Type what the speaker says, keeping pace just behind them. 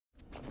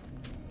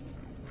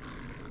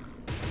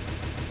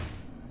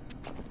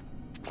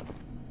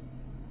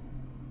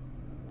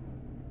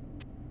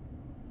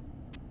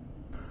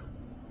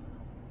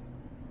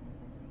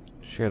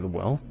Share the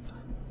wealth.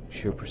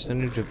 Share a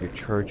percentage of your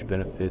charge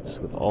benefits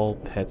with all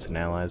pets and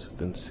allies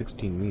within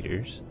 16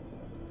 meters.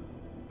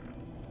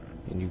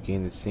 And you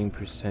gain the same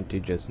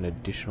percentage as an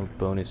additional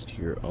bonus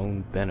to your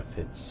own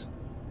benefits.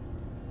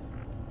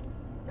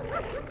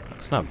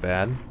 That's not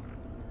bad.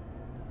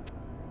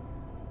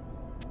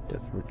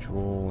 Death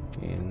ritual,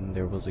 and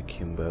there was a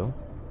Kimbo.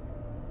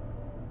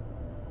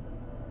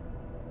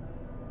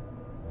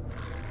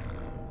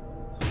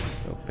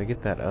 So if I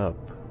get that up,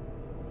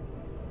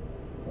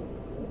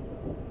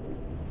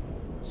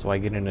 so I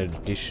get an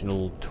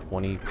additional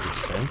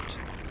 20%?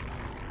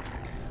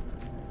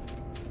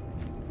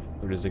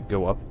 Or does it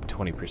go up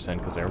 20%?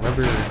 Because I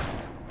remember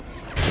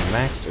the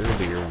max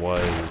earlier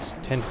was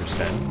 10%.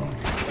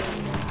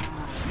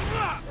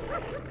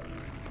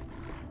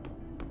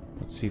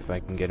 Let's see if I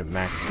can get it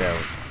maxed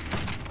out.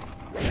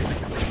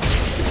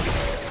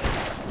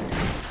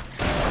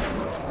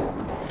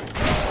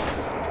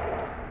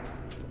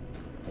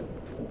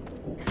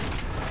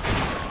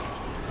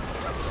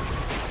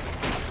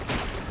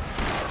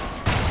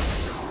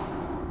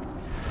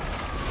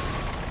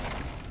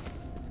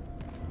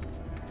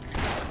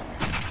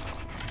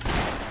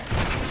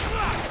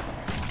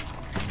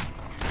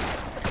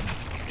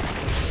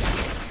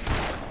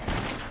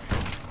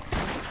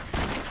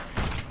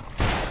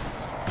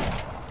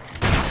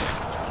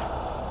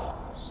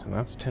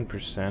 That's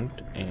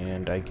 10%,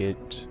 and I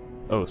get...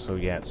 Oh, so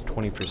yeah, it's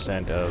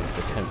 20% of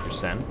the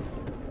 10%,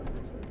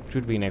 which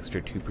would be an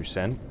extra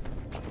 2%.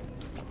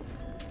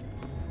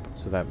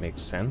 So that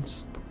makes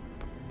sense.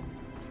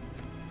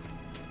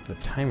 The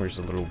timer's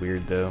a little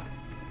weird, though.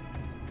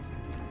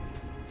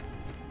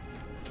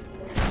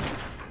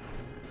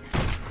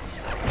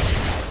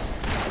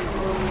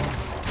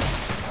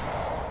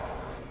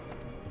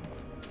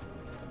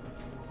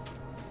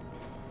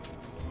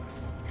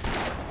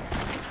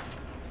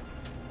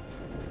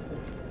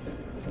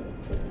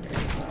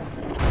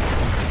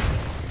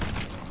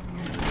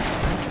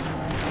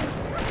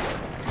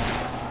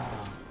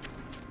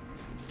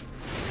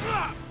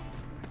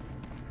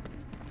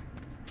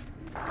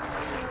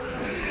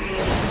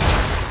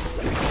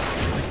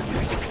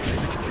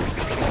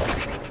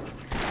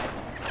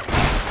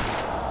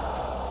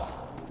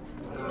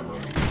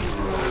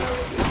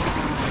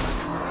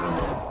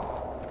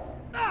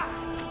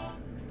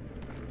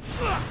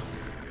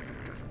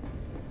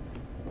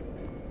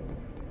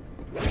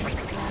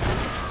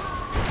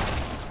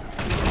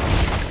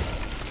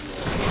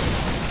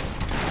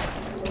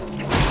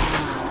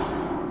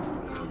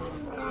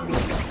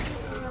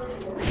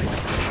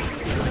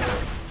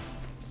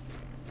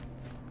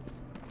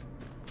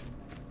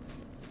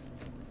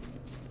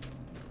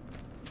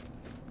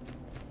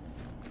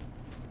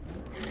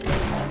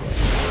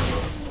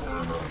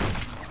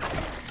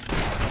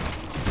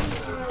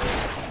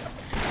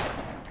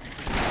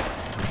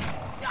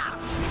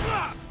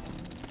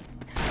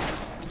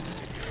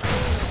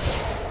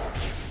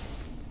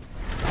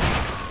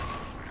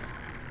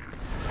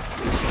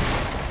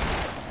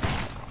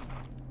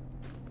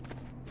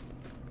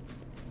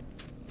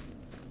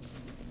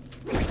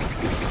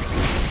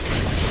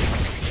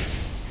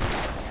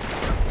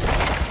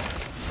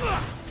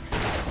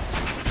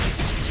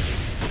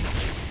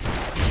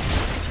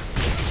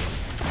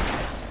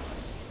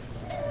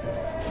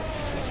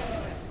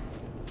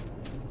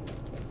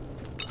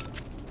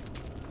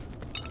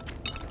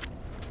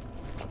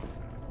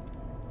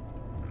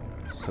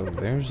 So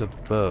there's a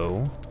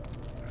bow.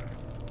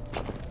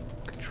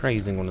 Could try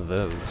using one of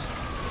those.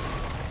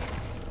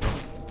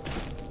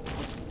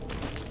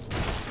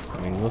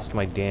 I mean, most of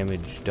my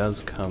damage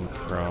does come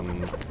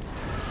from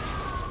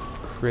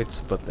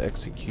crits, but the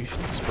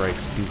execution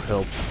strikes do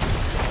help a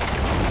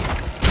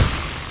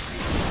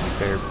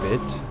fair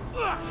bit.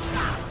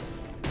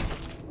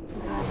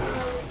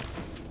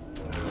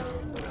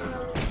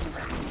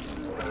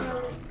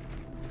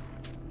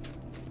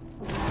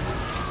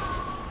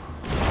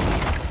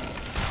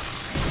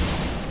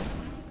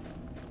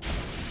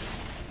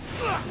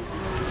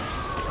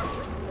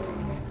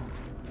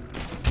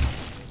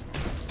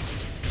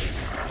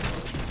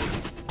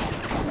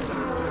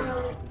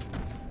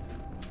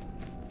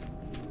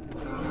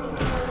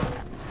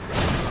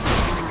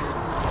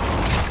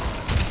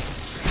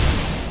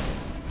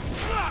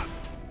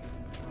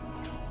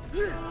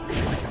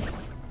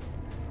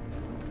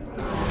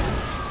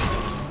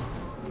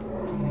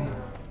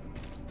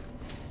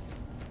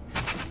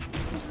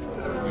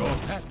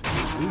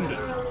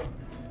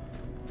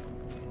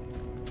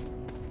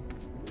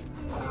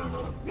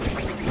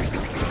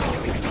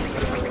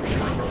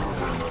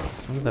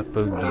 That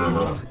bow did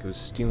looks like it was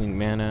stealing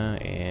mana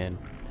and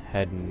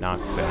had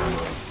knockback.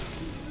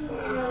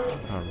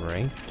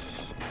 Alright.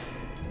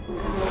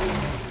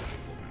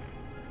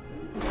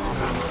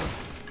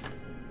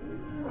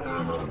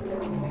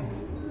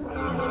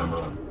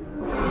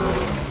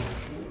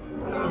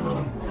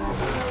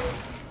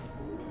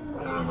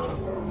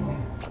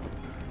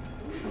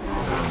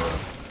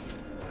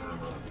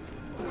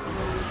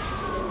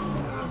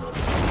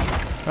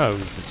 Oh, it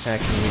was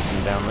attacking me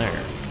from down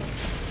there.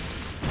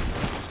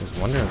 I was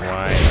wondering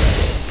why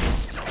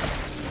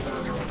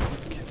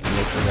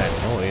for that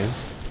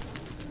noise.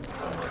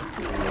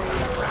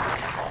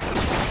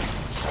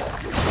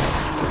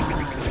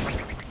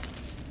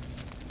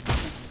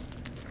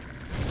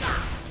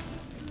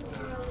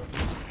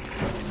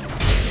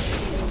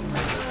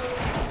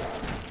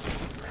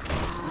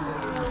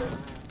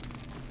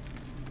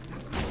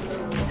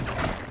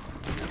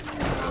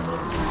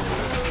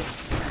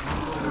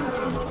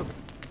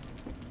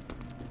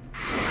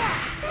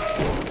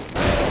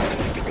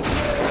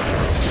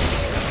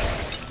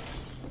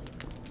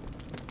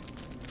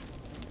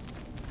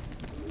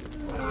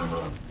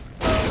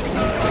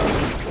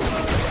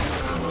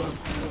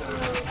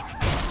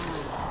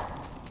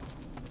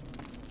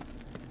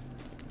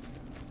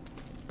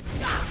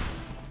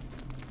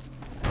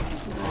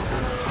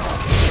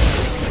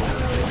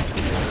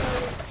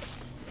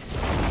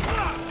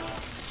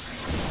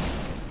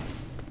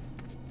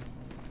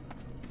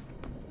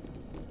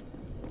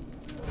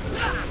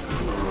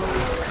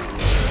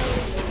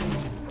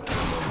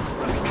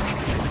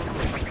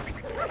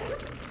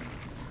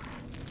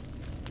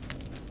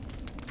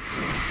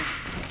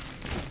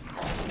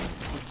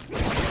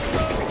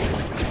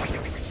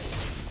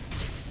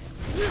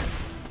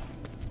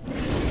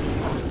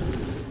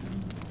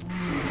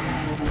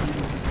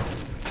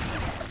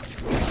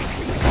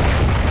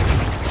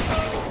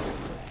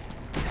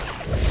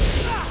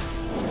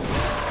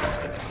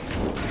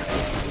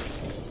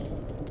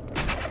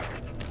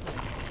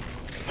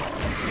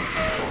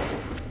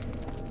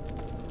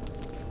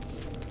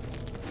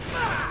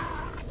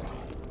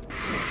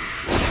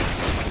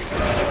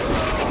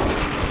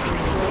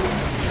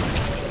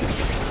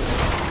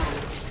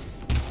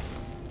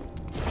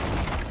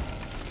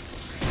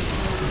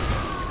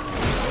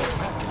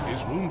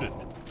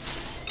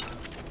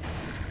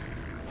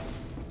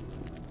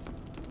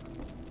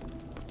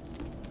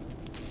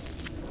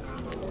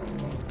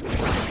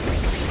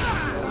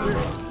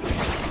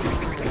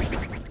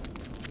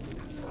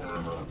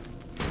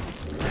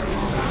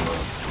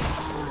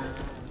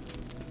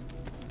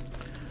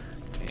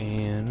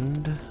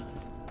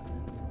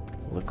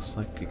 Looks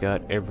like we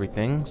got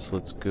everything, so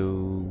let's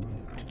go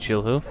to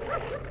Chillhoof,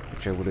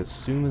 which I would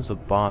assume is a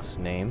boss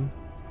name.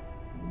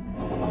 So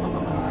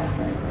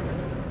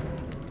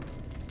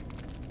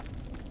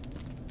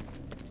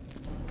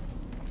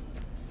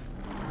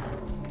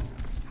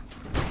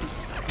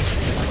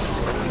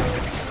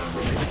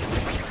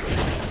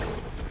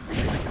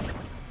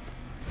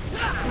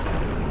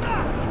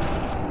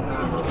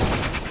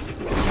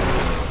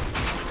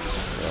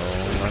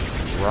let's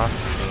rock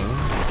King.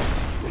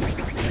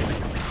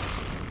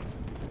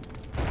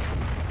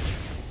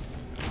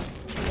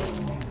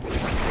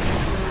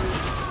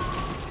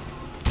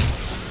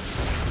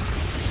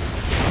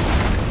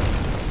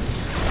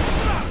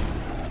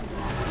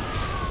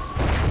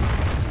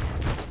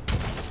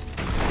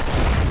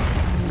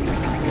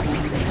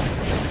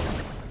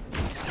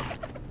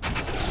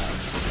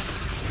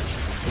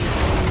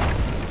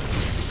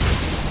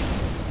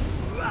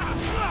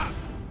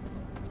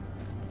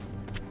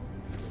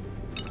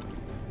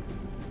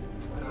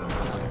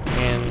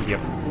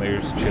 Yep,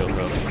 there's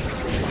Chillhoof.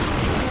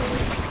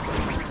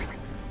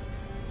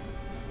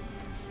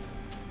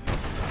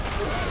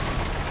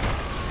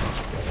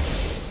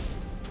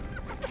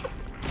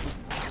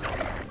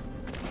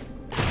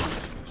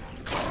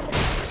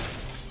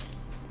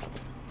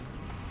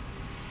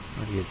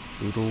 Already a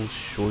brutal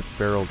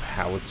short-barreled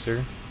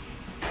howitzer.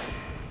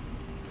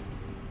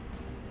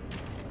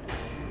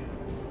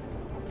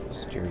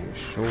 Steer your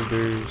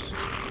shoulders.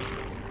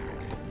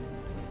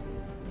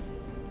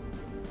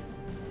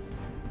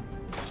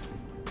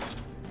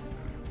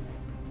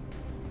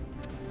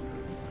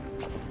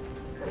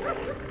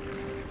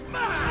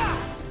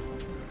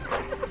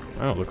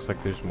 Oh, looks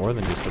like there's more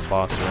than just a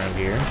boss around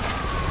here.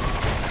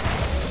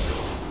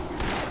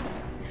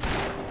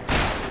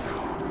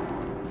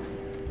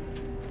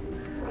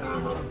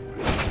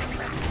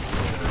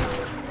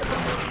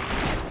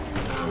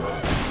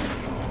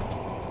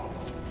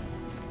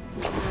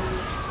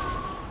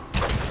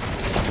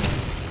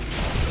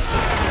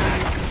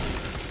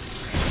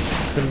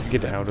 Couldn't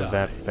get out of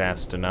that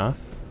fast enough.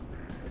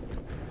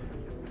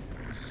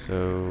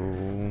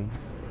 So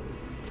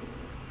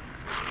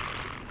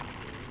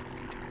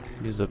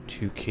use up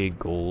 2k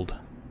gold.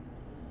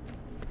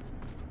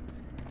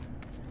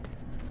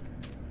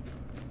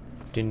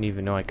 Didn't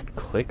even know I could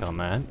click on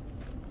that.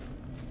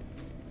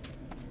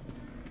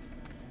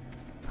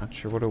 Not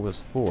sure what it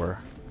was for.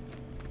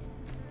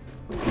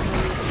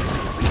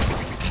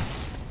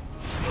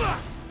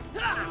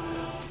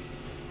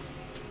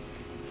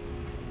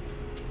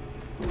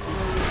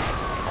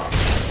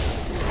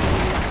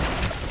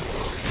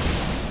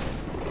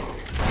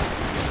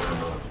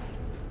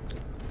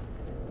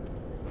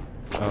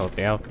 Oh,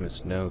 the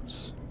alchemist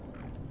notes.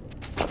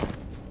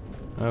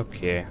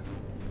 Okay.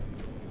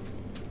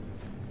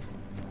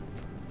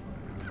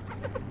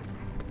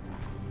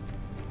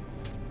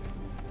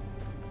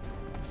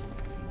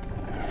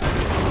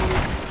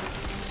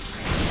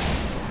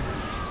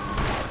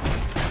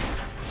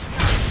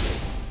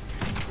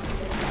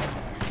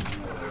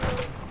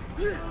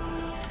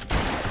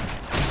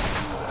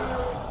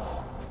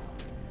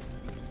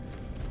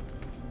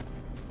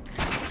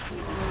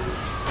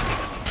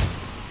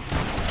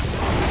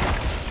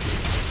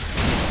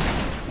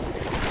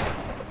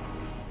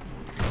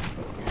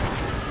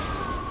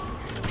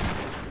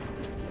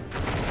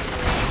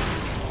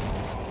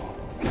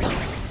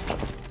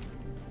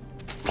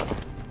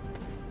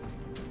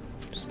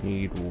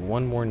 Need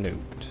one more note.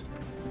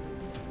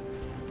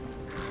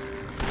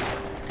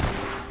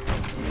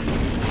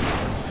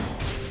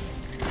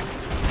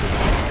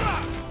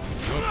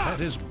 Your pet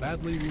is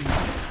badly wounded.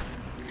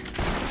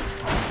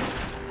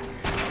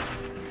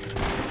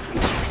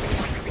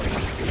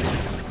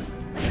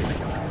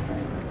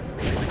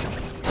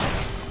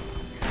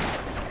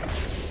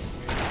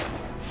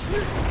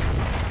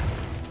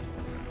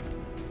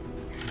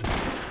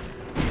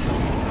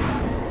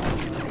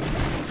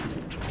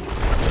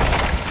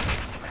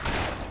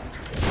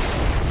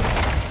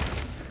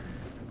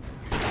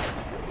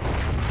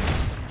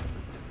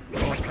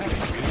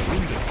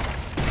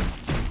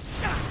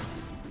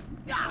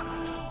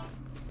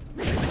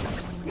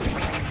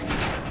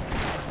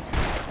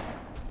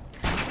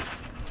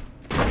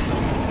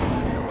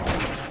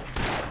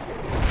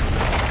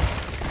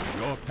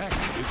 Your pet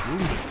is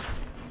wounded.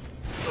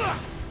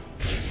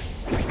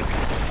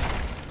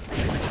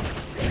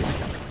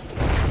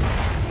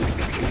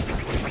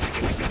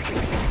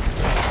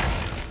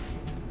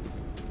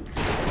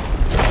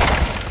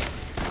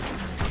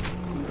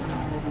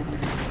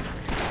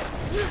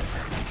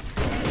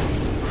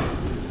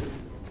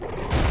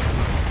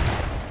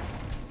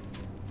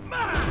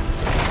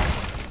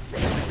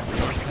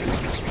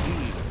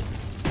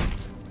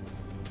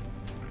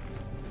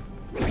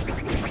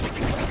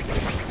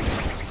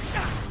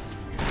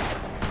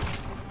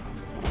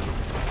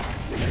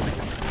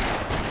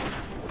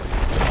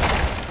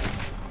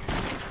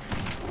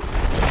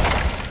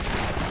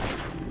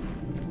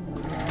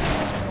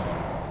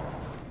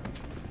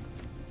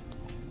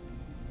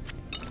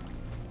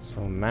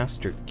 So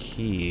master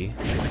key.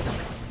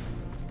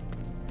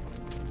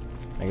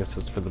 I guess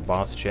that's for the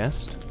boss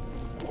chest.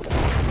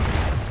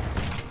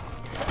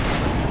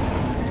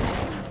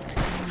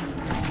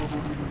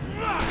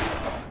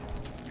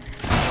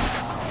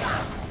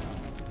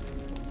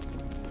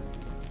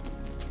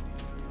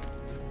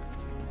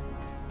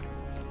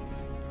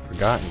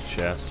 Forgotten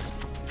chest.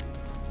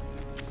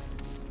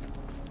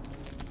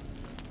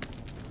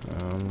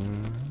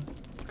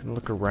 Gonna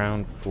look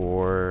around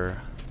for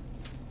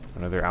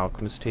another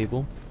alchemist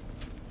table.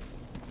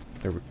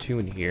 There were two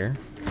in here.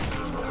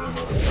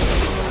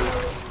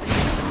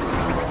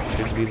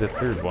 Should be the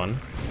third one.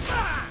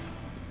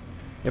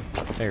 Yep,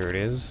 there it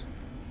is.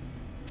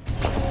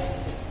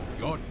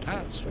 Your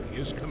task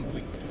is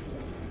complete.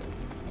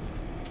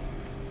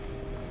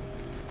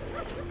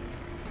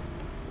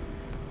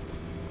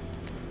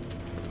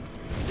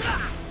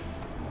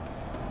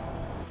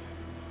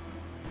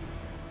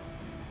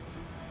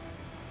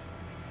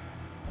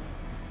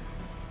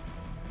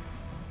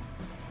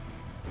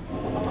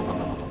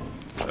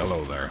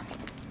 Hello there.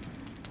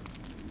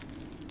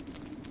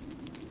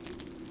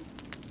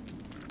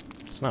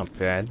 It's not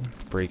bad.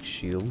 Break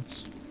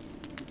shields.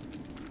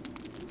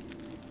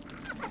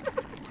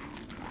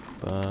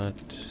 But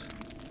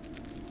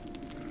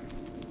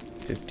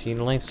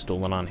 15 life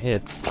stolen on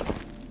hits.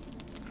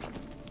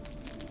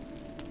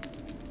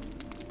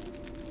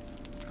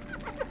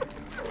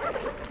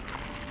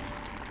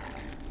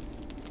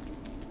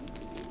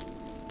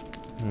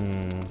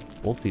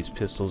 Both these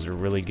pistols are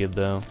really good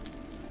though.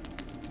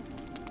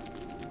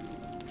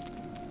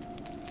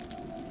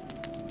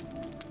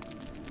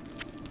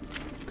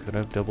 Could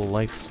have double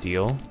life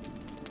steal.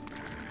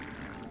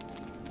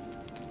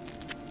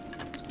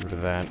 Let's go to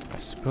that. I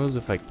suppose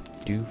if I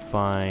do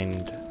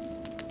find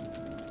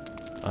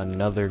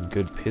another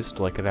good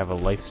pistol, I could have a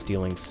life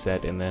stealing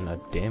set and then a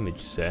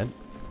damage set.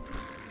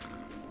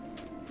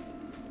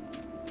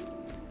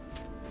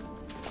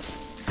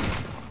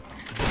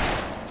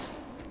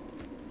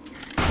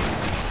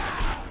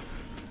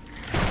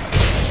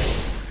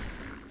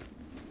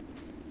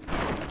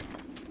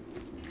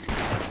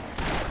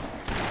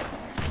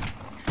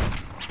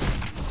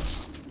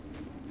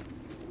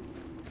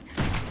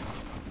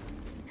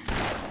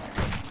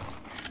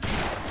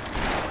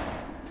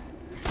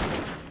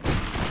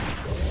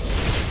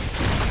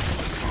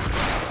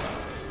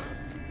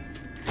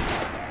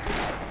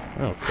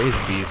 Oh, Phase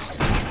Beast.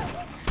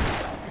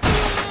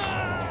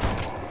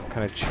 What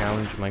kind of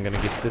challenge am I gonna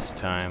get this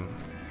time?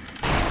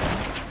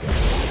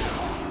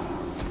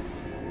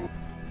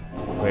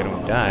 Hopefully I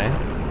don't die.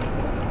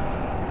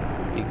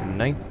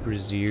 Ignite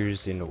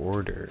Braziers in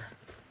order.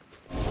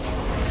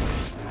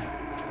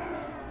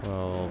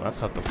 Well, that's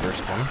not the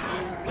first one.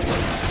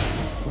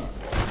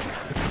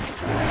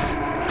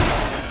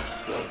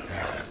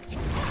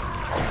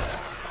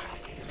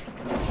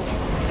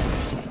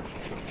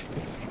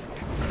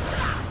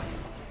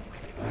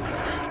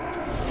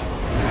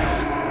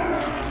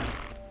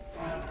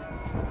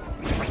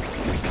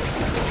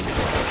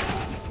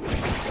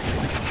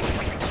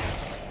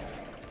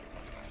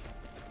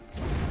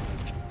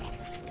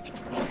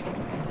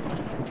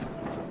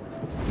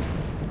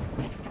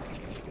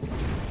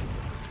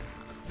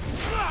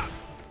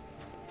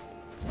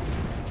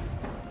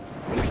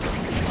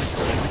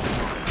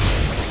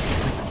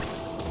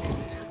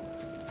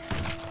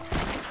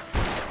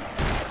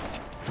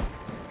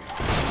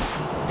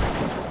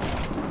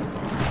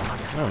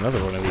 Oh,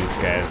 another one of these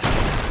guys.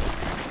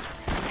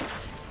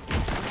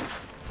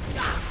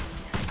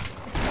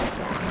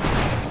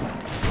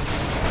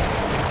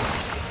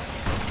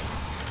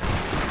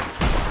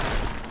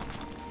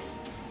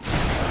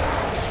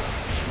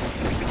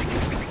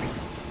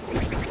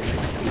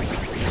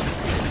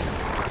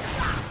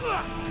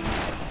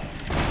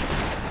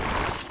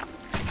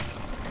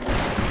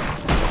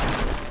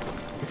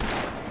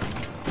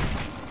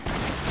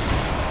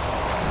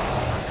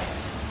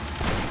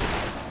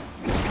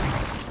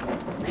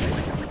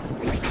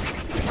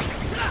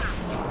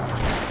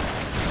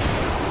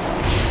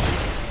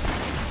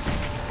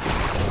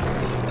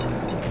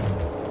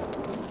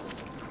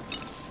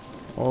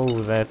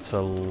 Oh, that's a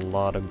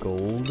lot of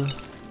gold.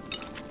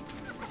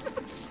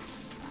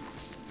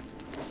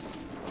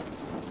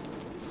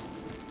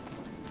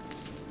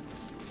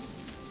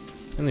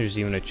 And there's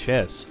even a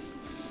chest.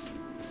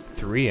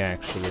 3,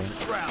 actually.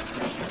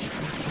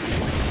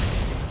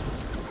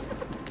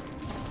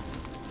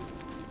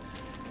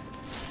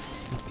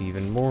 With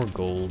even more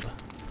gold.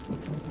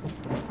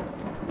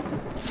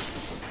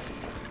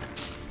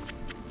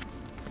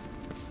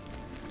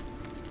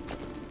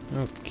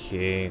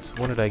 Okay, so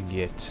what did I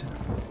get?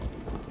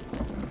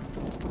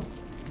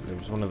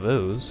 There's one of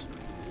those.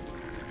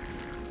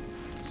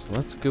 So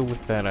let's go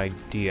with that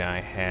idea I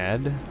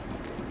had.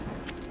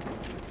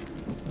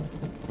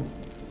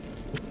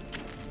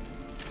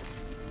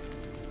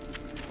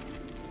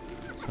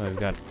 So I've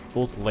got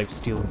both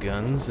lifesteal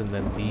guns, and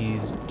then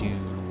these do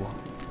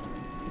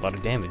a lot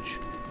of damage.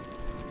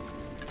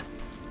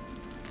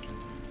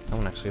 That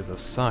one actually has a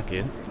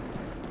socket,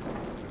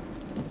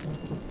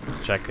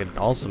 which I could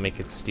also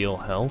make it steal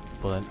health,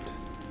 but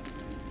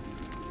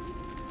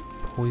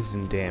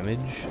poison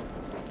damage.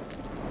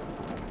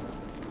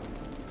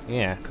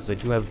 Yeah, because I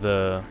do have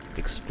the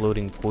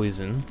exploding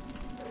poison.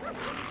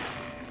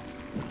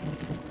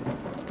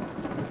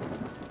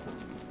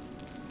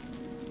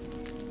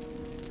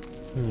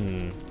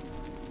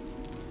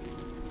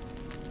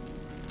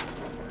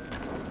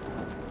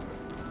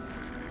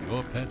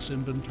 Your pet's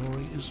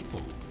inventory is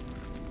full.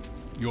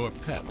 Your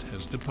pet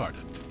has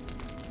departed.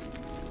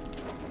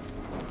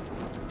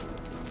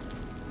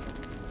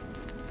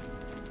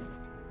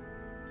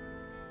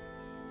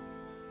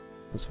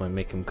 This might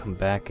make him come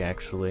back,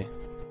 actually.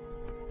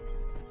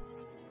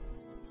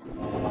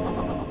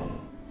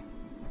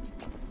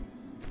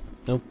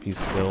 Nope, he's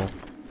still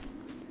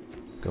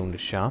going to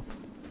shop.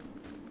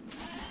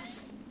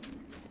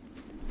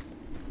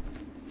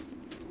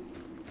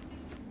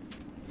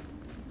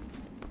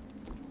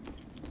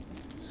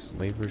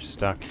 Slaver's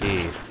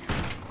Stockade.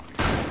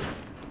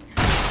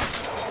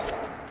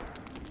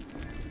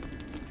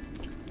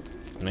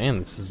 Man,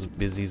 this is a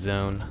busy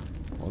zone.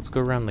 Well, let's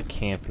go around the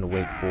camp and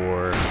wait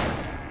for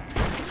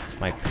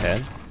my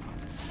pet.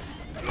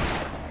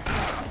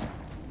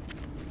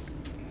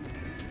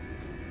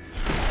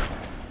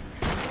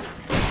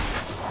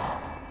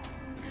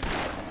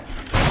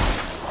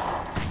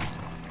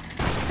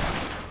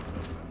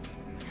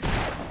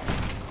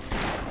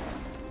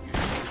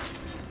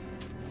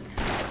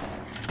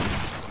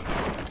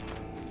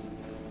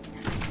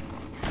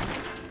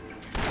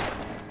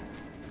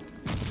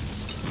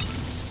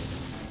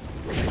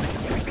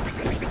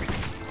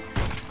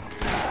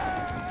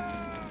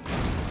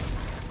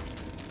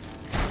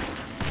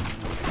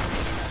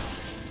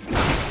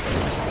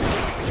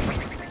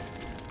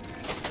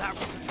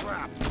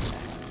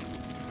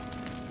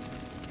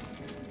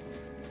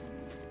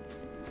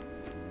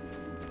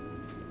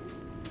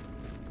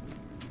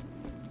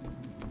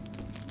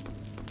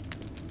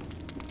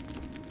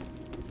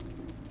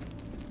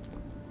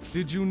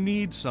 Did you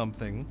need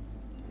something?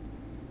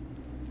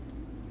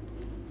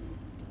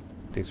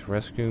 Thanks for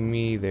rescuing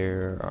me.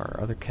 There are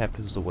other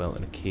captives as well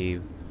in a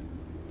cave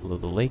below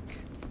the lake.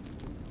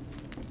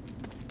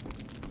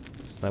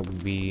 So that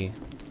would be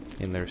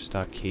in their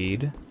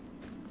stockade.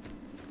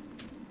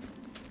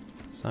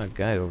 Saw a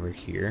guy over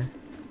here.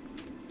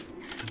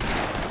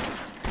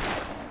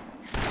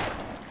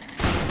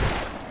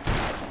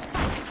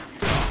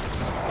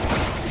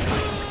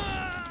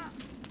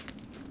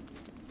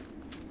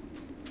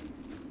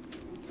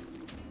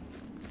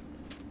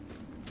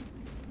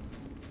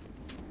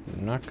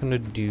 I'm not gonna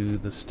do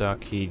the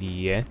stockade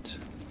yet.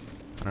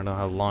 I don't know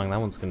how long that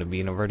one's gonna be,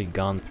 and I've already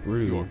gone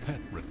through Your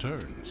pet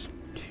returns.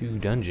 2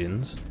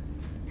 dungeons.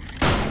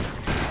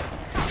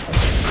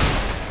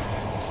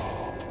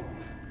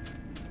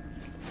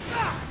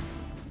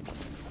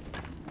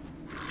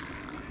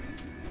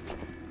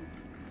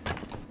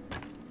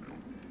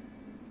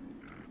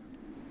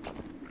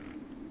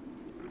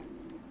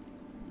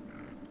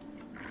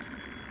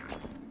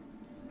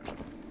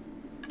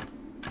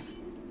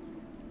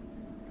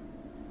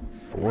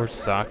 Four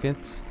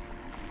sockets?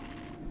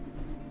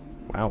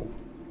 Wow.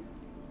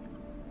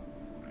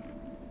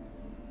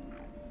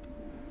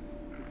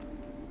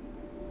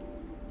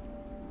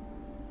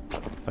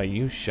 If I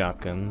use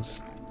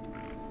shotguns,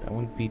 that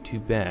wouldn't be too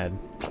bad.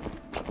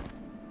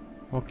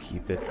 I'll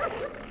keep it.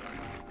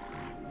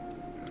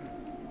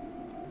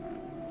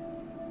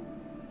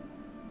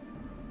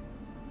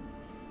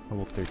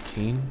 Level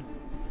 13.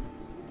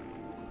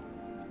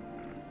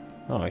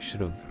 Oh, I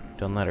should have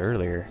done that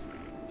earlier.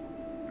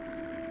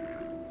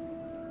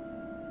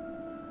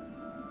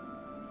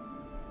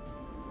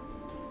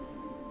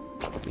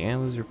 Yeah,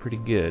 those are pretty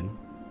good.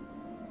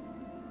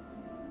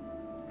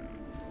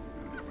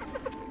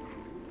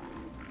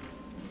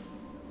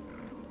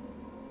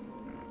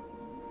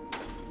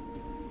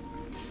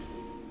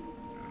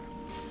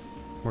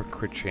 More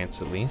crit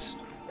chance at least.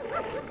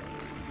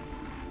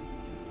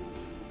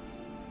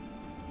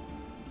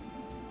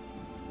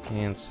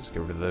 And let's just get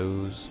rid of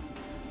those.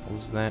 What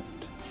was that?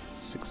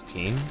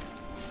 16.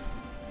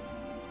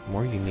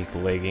 More unique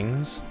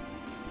leggings.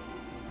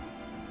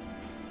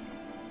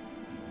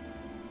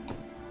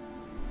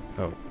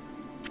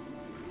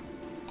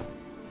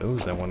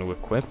 those I want to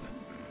equip.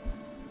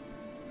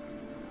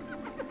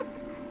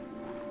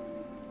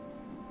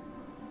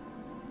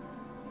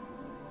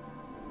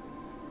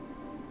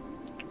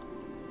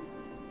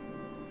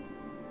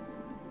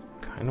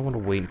 I don't want to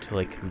wait until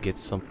I can get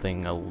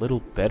something a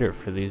little better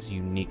for these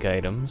unique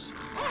items.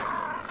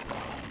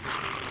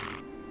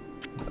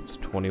 That's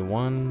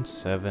 21,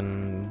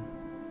 7,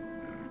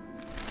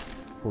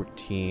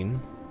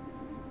 14.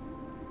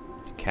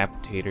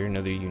 Decapitator,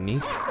 another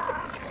unique.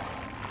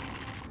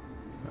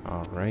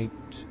 Alright.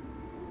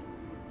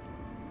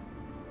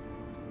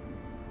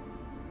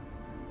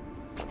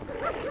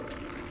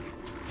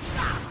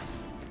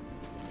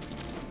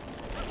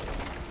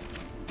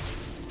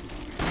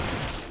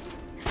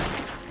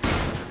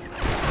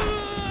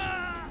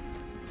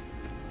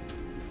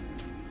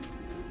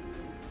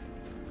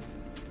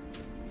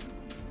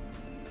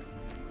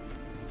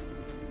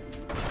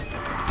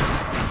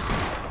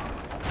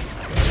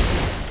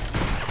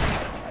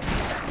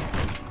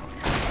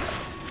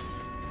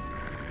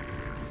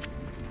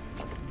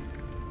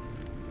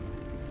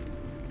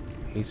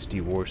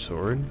 Hasty War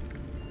Sword.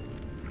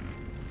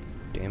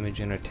 Damage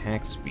and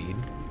attack speed.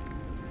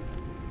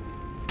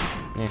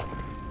 Eh.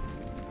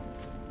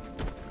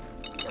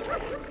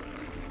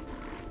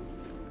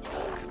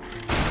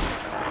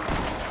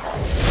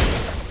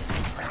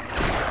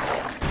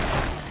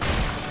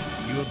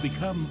 You have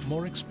become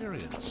more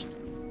experienced.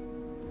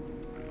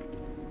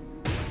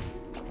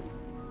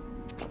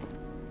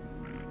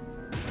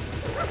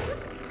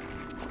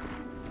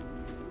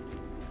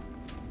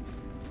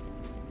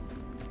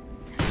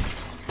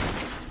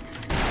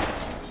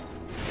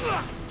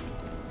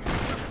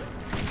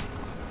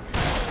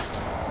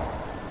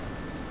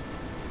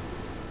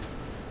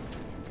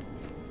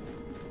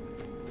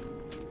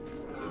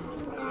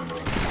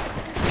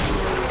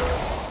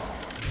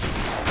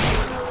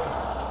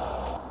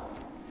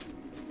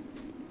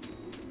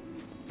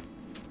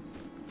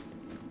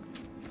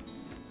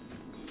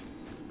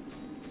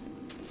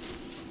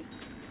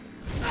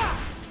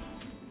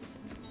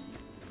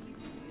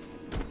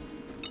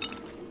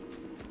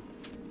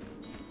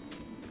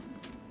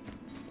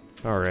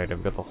 Alright,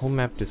 I've got the whole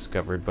map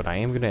discovered, but I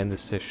am going to end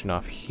this session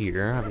off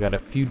here. I've got a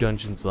few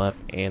dungeons left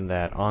and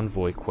that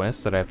envoy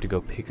quest that I have to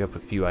go pick up a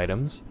few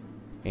items,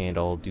 and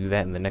I'll do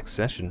that in the next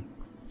session.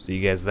 See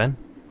you guys then.